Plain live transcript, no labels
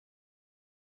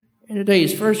In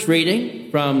today's first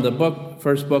reading from the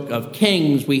first book of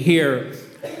Kings, we hear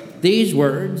these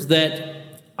words that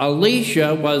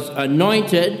Elisha was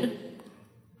anointed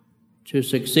to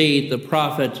succeed the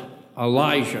prophet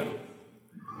Elijah.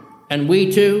 And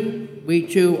we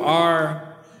too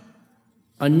are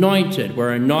anointed.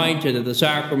 We're anointed at the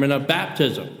sacrament of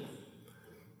baptism.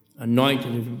 Anointed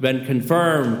if you've been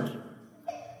confirmed.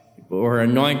 Or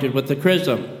anointed with the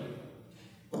chrism.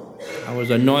 I was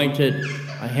anointed,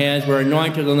 my hands were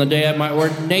anointed on the day of my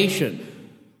ordination.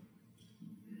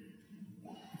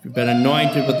 If you've been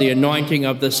anointed with the anointing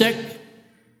of the sick,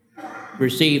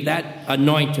 receive that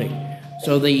anointing.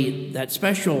 So that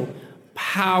special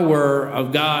power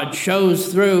of God shows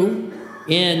through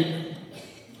in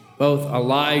both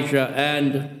Elijah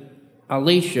and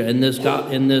Elisha in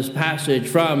this passage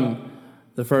from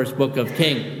the first book of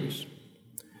Kings.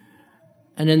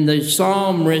 And in the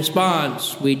psalm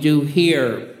response, we do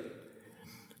hear,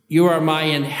 "You are my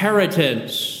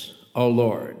inheritance, O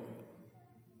Lord."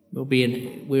 We'll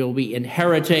be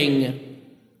inheriting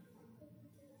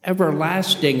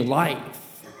everlasting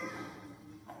life.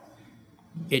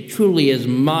 It truly is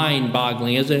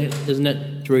mind-boggling, isn't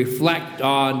it, to reflect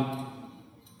on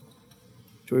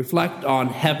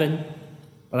heaven.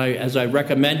 But as I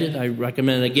recommend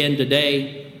it again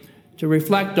today, to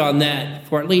reflect on that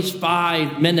for at least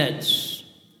 5 minutes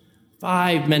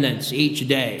each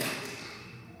day.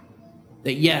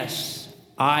 That yes,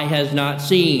 eye has not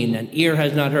seen and ear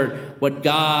has not heard what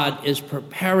God is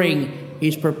preparing.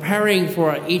 He's preparing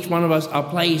for each one of us a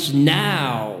place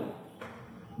now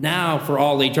for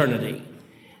all eternity.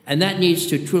 And that needs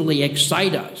to truly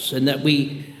excite us, and that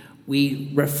we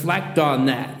reflect on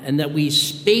that, and that we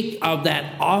speak of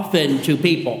that often to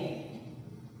people.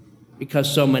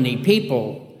 Because so many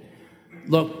people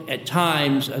look at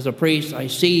times, as a priest, I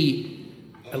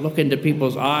look into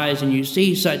people's eyes, and you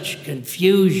see such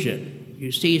confusion,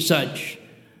 you see such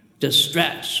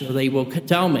distress, or they will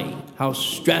tell me how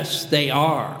stressed they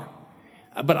are.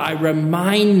 But I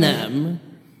remind them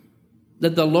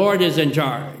that the Lord is in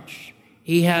charge.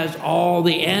 He has all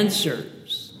the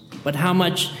answers. But how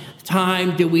much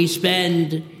time do we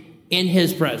spend in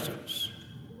His presence?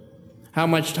 How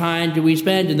much time do we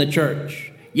spend in the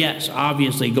church? Yes,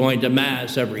 obviously going to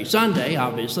Mass every Sunday,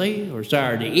 obviously, or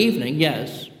Saturday evening,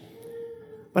 yes.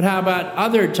 But how about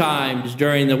other times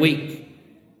during the week?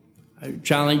 I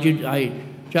challenge you,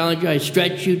 I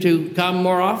stretch you to come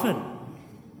more often.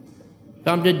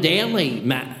 Come to daily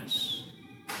Mass.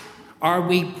 Are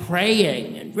we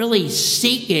praying and really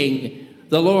seeking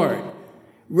the Lord?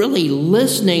 Really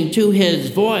listening to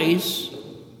His voice?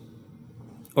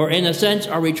 Or in a sense,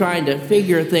 are we trying to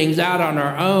figure things out on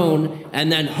our own and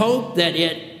then hope that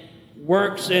it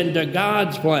works into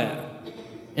God's plan?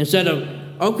 Instead of,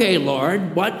 okay,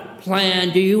 Lord, what plan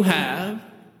do you have?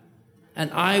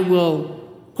 And I will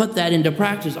put that into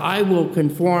practice. I will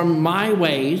conform my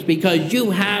ways because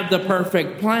you have the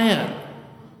perfect plan.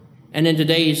 And in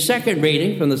today's second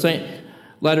reading from the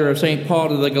letter of St. Paul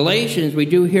to the Galatians, we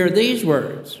do hear these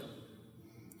words.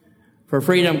 For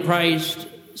freedom Christ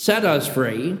set us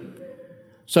free,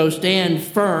 so stand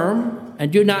firm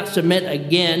and do not submit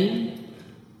again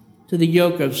to the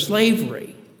yoke of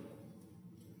slavery.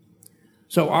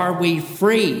 So are we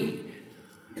free?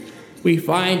 We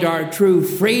find our true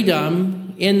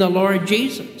freedom in the Lord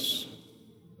Jesus.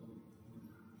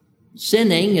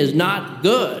 Sinning is not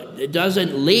good. It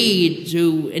doesn't lead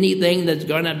to anything that's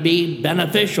going to be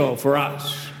beneficial for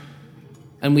us.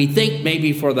 And we think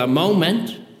maybe for the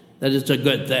moment that it's a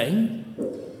good thing.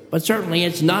 But certainly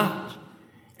it's not.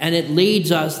 And it can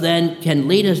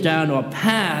lead us down to a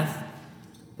path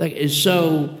that is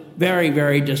so very,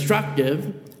 very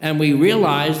destructive. And we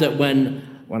realize that when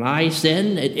I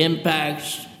sin, it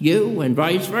impacts you and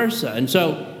vice versa. And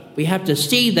so we have to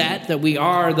see that we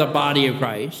are the body of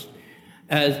Christ.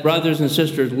 As brothers and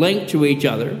sisters linked to each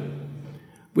other,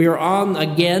 we are on,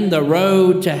 again, the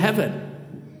road to heaven.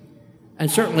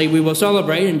 And certainly we will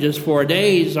celebrate in just 4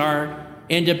 days our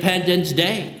Independence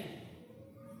Day.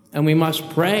 And we must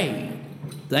pray,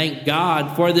 thank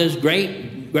God for this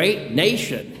great, great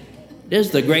nation. It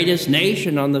is the greatest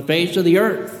nation on the face of the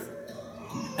earth.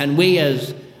 And we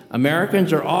as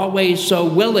Americans are always so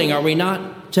willing, are we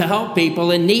not, to help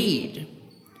people in need.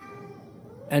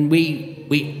 And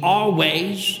we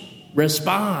always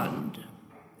respond.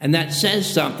 And that says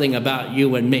something about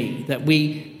you and me, that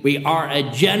we are a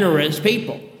generous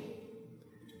people.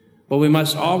 But we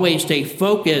must always stay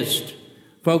focused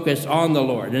on the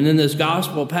Lord. And in this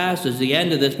gospel passage, the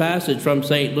end of this passage from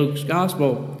St. Luke's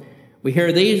gospel, we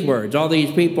hear these words. All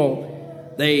these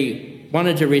people, they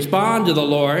wanted to respond to the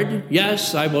Lord.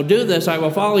 Yes, I will do this. I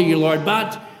will follow you, Lord,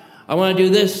 but I want to do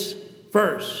this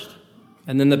first.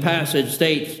 And then the passage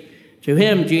states, to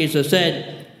him, Jesus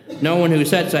said, no one who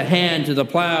sets a hand to the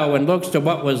plow and looks to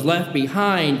what was left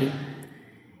behind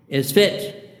is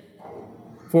fit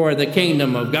for the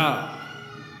kingdom of God.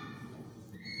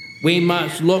 We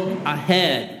must look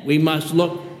ahead. We must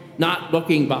look, not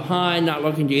looking behind, not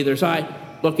looking to either side,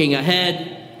 looking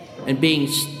ahead and being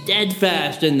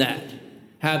steadfast in that.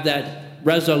 Have that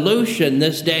resolution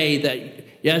this day that,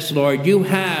 yes, Lord, you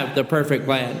have the perfect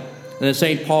plan. And as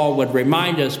St. Paul would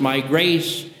remind us, my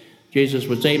grace, Jesus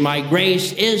would say, my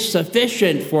grace is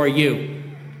sufficient for you.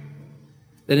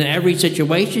 That in every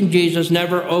situation, Jesus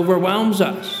never overwhelms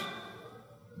us.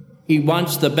 He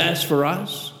wants the best for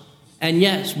us. And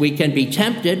yes, we can be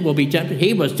tempted. We'll be tempted.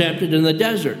 He was tempted in the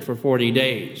desert for 40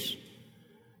 days.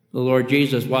 The Lord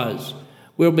Jesus was.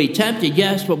 We'll be tempted,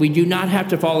 yes, but we do not have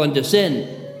to fall into sin.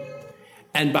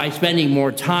 And by spending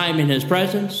more time in his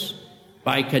presence,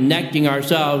 by connecting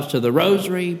ourselves to the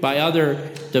rosary, by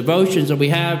other devotions that we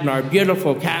have in our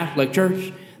beautiful Catholic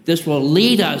Church, this will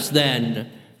lead us then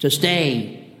to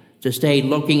stay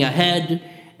looking ahead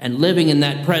and living in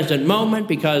that present moment,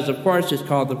 because, of course, it's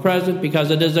called the present because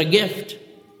it is a gift.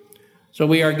 So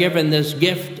we are given this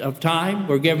gift of time.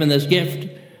 We're given this gift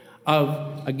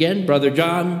of, again, Brother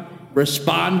John,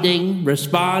 responding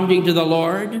to the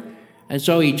Lord. And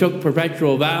so he took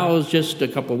perpetual vows just a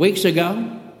couple weeks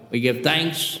ago. We give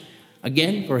thanks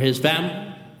again for his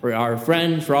family, for our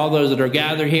friends, for all those that are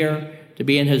gathered here to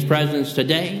be in his presence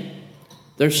today.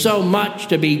 There's so much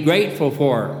to be grateful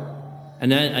for.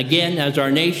 And then again, as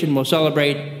our nation will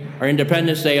celebrate our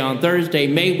Independence Day on Thursday,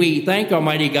 may we thank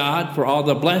Almighty God for all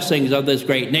the blessings of this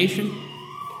great nation.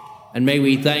 And may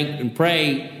we thank and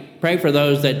pray for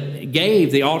those that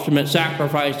gave the ultimate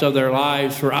sacrifice of their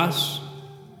lives for us.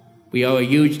 We owe a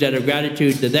huge debt of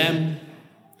gratitude to them.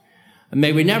 And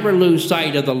may we never lose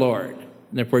sight of the Lord.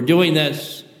 And if we're doing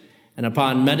this, and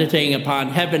upon meditating upon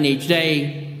heaven each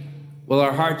day, will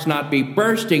our hearts not be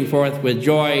bursting forth with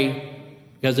joy?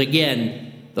 Because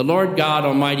again, the Lord God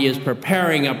Almighty is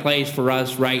preparing a place for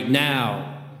us right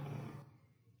now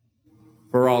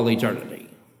for all eternity.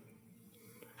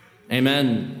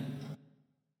 Amen.